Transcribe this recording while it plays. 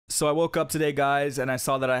So I woke up today, guys, and I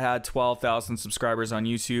saw that I had 12,000 subscribers on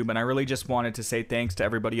YouTube, and I really just wanted to say thanks to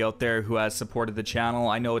everybody out there who has supported the channel.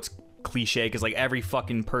 I know it's cliche, because like every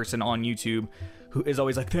fucking person on YouTube who is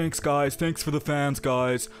always like, thanks guys, thanks for the fans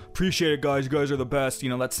guys, appreciate it guys, you guys are the best, you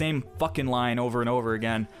know, that same fucking line over and over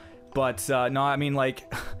again. But no, I mean,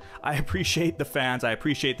 like, I appreciate the fans, I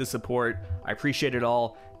appreciate the support, I appreciate it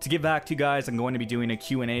all. To give back to you guys, I'm going to be doing a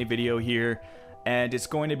Q&A video here. And it's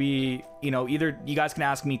going to be, you know, either you guys can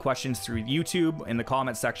ask me questions through YouTube in the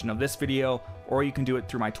comment section of this video, or you can do it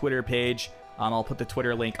through my Twitter page. I'll put the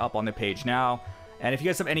Twitter link up on the page now. And if you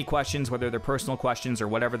guys have any questions, whether they're personal questions or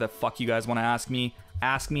whatever the fuck you guys want to ask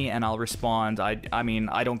me and I'll respond. I mean,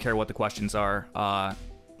 I don't care what the questions are.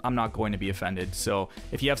 I'm not going to be offended. So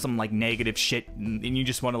if you have some like negative shit and you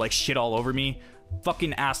just want to like shit all over me,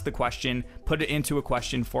 fucking ask the question, put it into a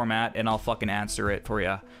question format, and I'll fucking answer it for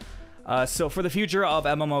you. So for the future of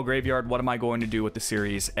MMO Graveyard, what am I going to do with the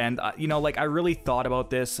series? And, you know, like, I really thought about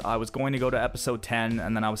this. I was going to go to episode 10,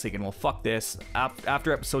 and then I was thinking, well, fuck this.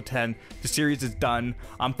 After episode 10, the series is done.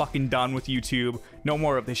 I'm fucking done with YouTube. No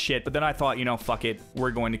more of this shit. But then I thought, you know, fuck it.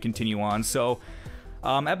 We're going to continue on. So,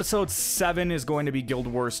 episode 7 is going to be Guild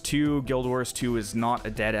Wars 2. Guild Wars 2 is not a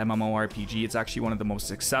dead MMORPG. It's actually one of the most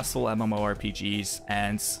successful MMORPGs,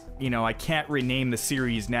 and, you know, I can't rename the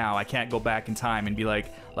series now. I can't go back in time and be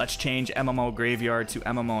like, let's change MMO Graveyard to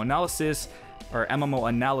MMO Analysis, or MMO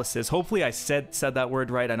Analysis. Hopefully I said that word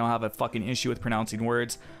right. I don't have a fucking issue with pronouncing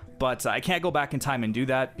words, but I can't go back in time and do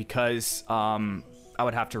that because I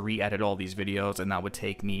would have to re-edit all these videos, and that would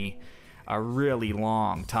take me a really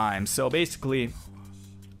long time. So basically,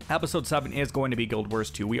 Episode 7 is going to be Guild Wars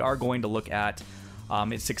 2. We are going to look at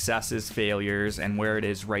its successes, failures, and where it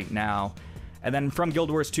is right now. And then from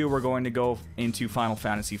Guild Wars 2, we're going to go into Final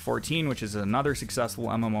Fantasy XIV, which is another successful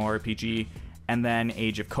MMORPG. And then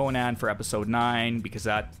Age of Conan for Episode 9, because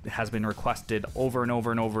that has been requested over and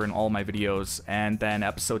over and over in all my videos. And then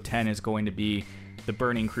Episode 10 is going to be the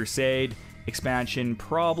Burning Crusade expansion.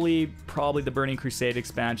 Probably the Burning Crusade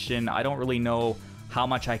expansion. I don't really know how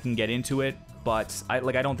much I can get into it, but I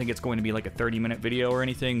don't think it's going to be like a 30-minute video or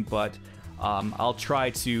anything, but I'll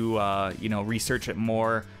try to you know, research it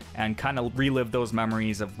more and kind of relive those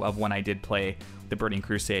memories of when I did play the Burning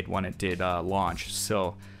Crusade when it did launch.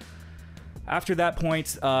 So after that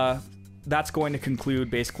point, that's going to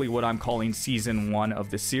conclude basically what I'm calling Season 1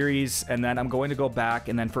 of the series, and then I'm going to go back,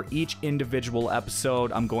 and then for each individual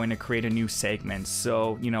episode, I'm going to create a new segment.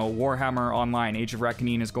 So, you know, Warhammer Online Age of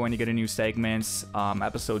Reckoning is going to get a new segment,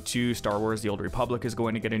 Episode 2, Star Wars The Old Republic is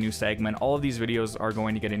going to get a new segment. All of these videos are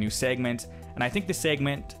going to get a new segment, and I think the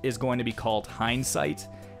segment is going to be called Hindsight,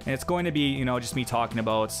 and it's going to be, you know, just me talking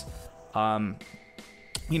about,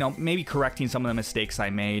 you know, maybe correcting some of the mistakes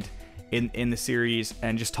I made in the series,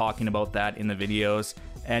 and just talking about that in the videos,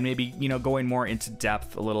 and maybe, you know, going more into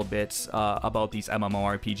depth a little bit about these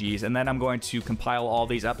MMORPGs. And then I'm going to compile all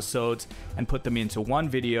these episodes and put them into one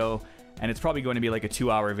video, and it's probably going to be like a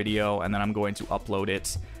 2-hour video, and then I'm going to upload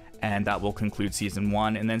it, and that will conclude Season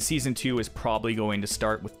 1. And then Season 2 is probably going to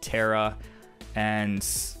start with Terra and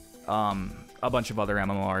a bunch of other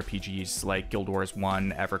MMORPGs like Guild Wars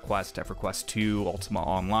 1, EverQuest, EverQuest 2, Ultima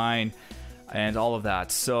Online, and all of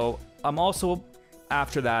that. So I'm also,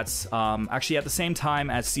 after that, actually at the same time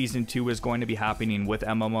as Season 2 is going to be happening with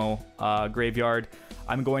MMO Graveyard,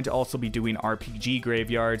 I'm going to also be doing RPG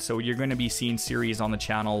Graveyard. So you're going to be seeing series on the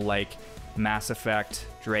channel like Mass Effect,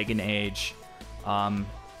 Dragon Age, and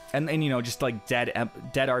you know, just like dead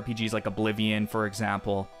RPGs like Oblivion, for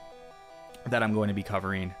example, that I'm going to be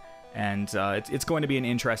covering. And it's going to be an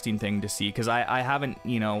interesting thing to see, because I haven't,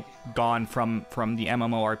 you know, gone from the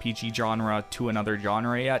MMORPG genre to another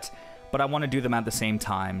genre yet, but I want to do them at the same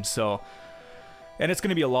time. So, and it's going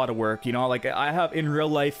to be a lot of work, you know, like I have in real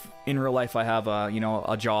life I have a, you know,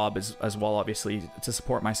 a job as well, obviously, to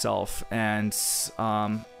support myself, and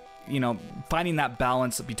you know, finding that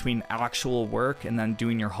balance between actual work and then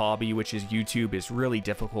doing your hobby, which is YouTube, is really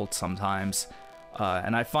difficult sometimes.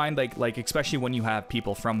 And I find like especially when you have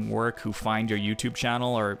people from work who find your YouTube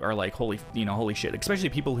channel are like, holy shit, especially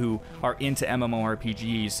people who are into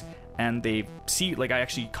MMORPGs, and they see, like, I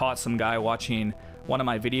actually caught some guy watching one of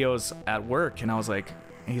my videos at work, and I was like,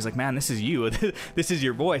 he's like, man, this is you, this is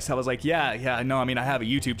your voice. I was like, yeah, no, I mean, I have a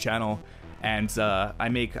YouTube channel, and I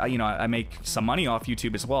make some money off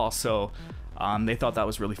YouTube as well. So they thought that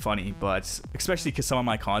was really funny, but especially because some of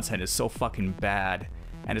my content is so fucking bad,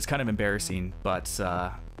 and it's kind of embarrassing, but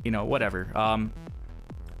you know, whatever.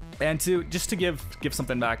 And to give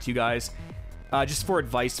something back to you guys, just for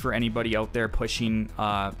advice for anybody out there pushing,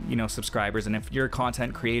 you know, subscribers, and if you're a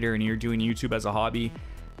content creator and you're doing YouTube as a hobby,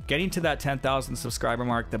 getting to that 10,000 subscriber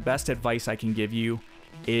mark, the best advice I can give you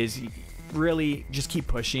is really just keep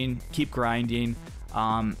pushing, keep grinding.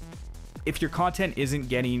 If your content isn't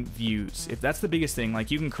getting views, if that's the biggest thing,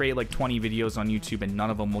 like you can create like 20 videos on YouTube and none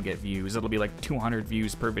of them will get views. It'll be like 200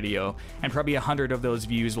 views per video, and probably 100 of those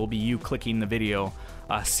views will be you clicking the video,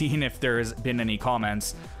 seeing if there's been any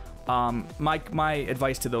comments. My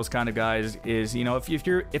advice to those kind of guys is, you know,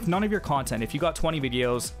 if none of your content, if you got 20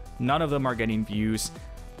 videos, none of them are getting views,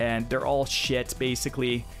 and they're all shit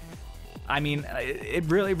basically. I mean, it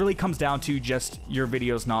really comes down to just your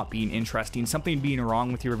videos not being interesting, something being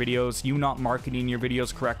wrong with your videos, you not marketing your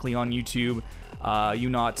videos correctly on YouTube, you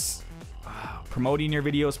not promoting your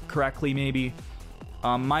videos correctly maybe.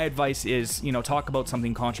 My advice is, you know, talk about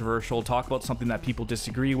something controversial, talk about something that people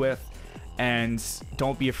disagree with, and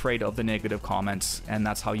don't be afraid of the negative comments, and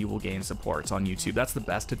that's how you will gain support on YouTube. That's the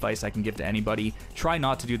best advice I can give to anybody. Try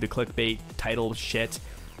not to do the clickbait title shit,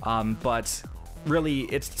 but really,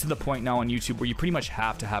 it's to the point now on YouTube where you pretty much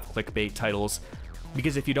have to have clickbait titles,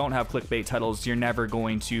 because if you don't have clickbait titles, you're never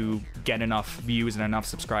going to get enough views and enough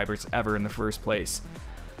subscribers ever in the first place.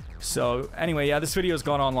 So anyway, yeah, this video has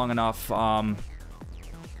gone on long enough. I'm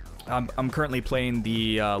currently playing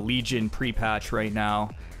the Legion pre-patch right now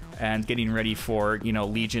and getting ready for, you know,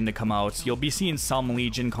 Legion to come out. You'll be seeing some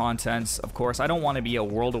Legion contents, of course. I don't want to be a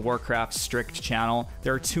World of Warcraft strict channel.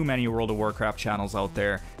 There are too many World of Warcraft channels out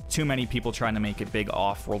there. Too many people trying to make it big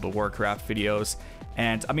off World of Warcraft videos.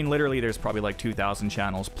 And I mean, literally there's probably like 2,000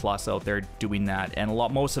 channels plus out there doing that, and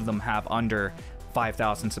most of them have under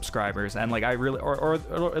 5,000 subscribers. And like I really, or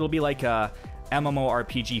it'll be like a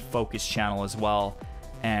MMORPG focused channel as well.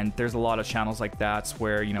 And there's a lot of channels like that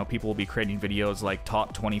where, you know, people will be creating videos like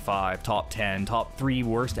top 25, top 10, top 3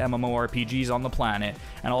 worst MMORPGs on the planet,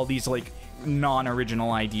 and all these like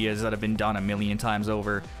non-original ideas that have been done a million times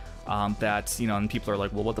over. That, you know, and people are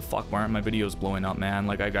like, well, what the fuck, why aren't my videos blowing up, man?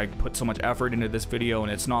 Like, I put so much effort into this video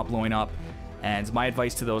and it's not blowing up. And my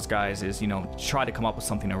advice to those guys is, you know, try to come up with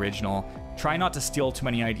something original. Try not to steal too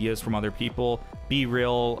many ideas from other people. Be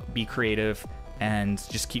real, be creative, and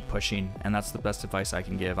just keep pushing. And that's the best advice I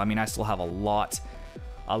can give. I mean, I still have a lot,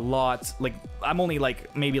 like, I'm only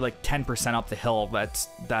like maybe like 10% up the hill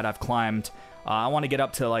that I've climbed. I want to get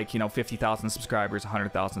up to like, you know, 50,000 subscribers,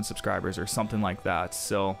 100,000 subscribers or something like that.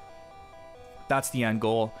 So that's the end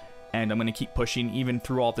goal, and I'm going to keep pushing even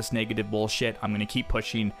through all this negative bullshit. I'm going to keep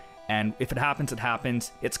pushing, and if it happens, it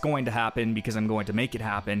happens. It's going to happen because I'm going to make it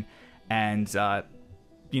happen, and,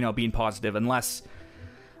 you know, being positive, unless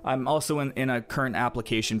I'm also in a current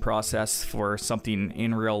application process for something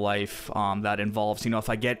in real life that involves, you know, if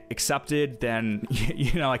I get accepted, then,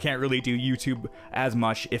 you know, I can't really do YouTube as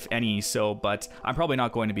much, if any, so, but I'm probably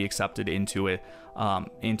not going to be accepted into it,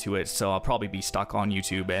 so I'll probably be stuck on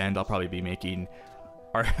YouTube, and I'll probably be making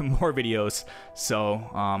more videos,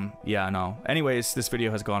 so, yeah, no. Anyways, this video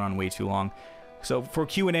has gone on way too long. So for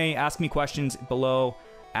Q&A, ask me questions below,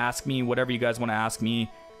 ask me whatever you guys want to ask me,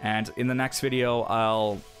 and in the next video,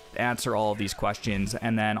 I'll answer all of these questions,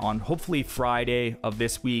 and then on hopefully Friday of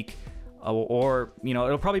this week, or, you know,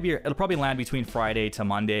 it'll probably land between Friday to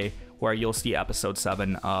Monday, where you'll see episode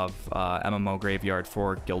 7 of MMO Graveyard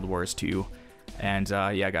for Guild Wars 2. And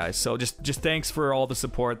yeah, guys, so just thanks for all the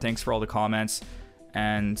support, thanks for all the comments,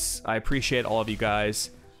 and I appreciate all of you guys.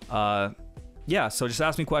 Yeah, so just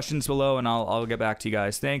ask me questions below, and I'll get back to you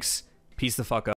guys. Thanks. Peace the fuck out.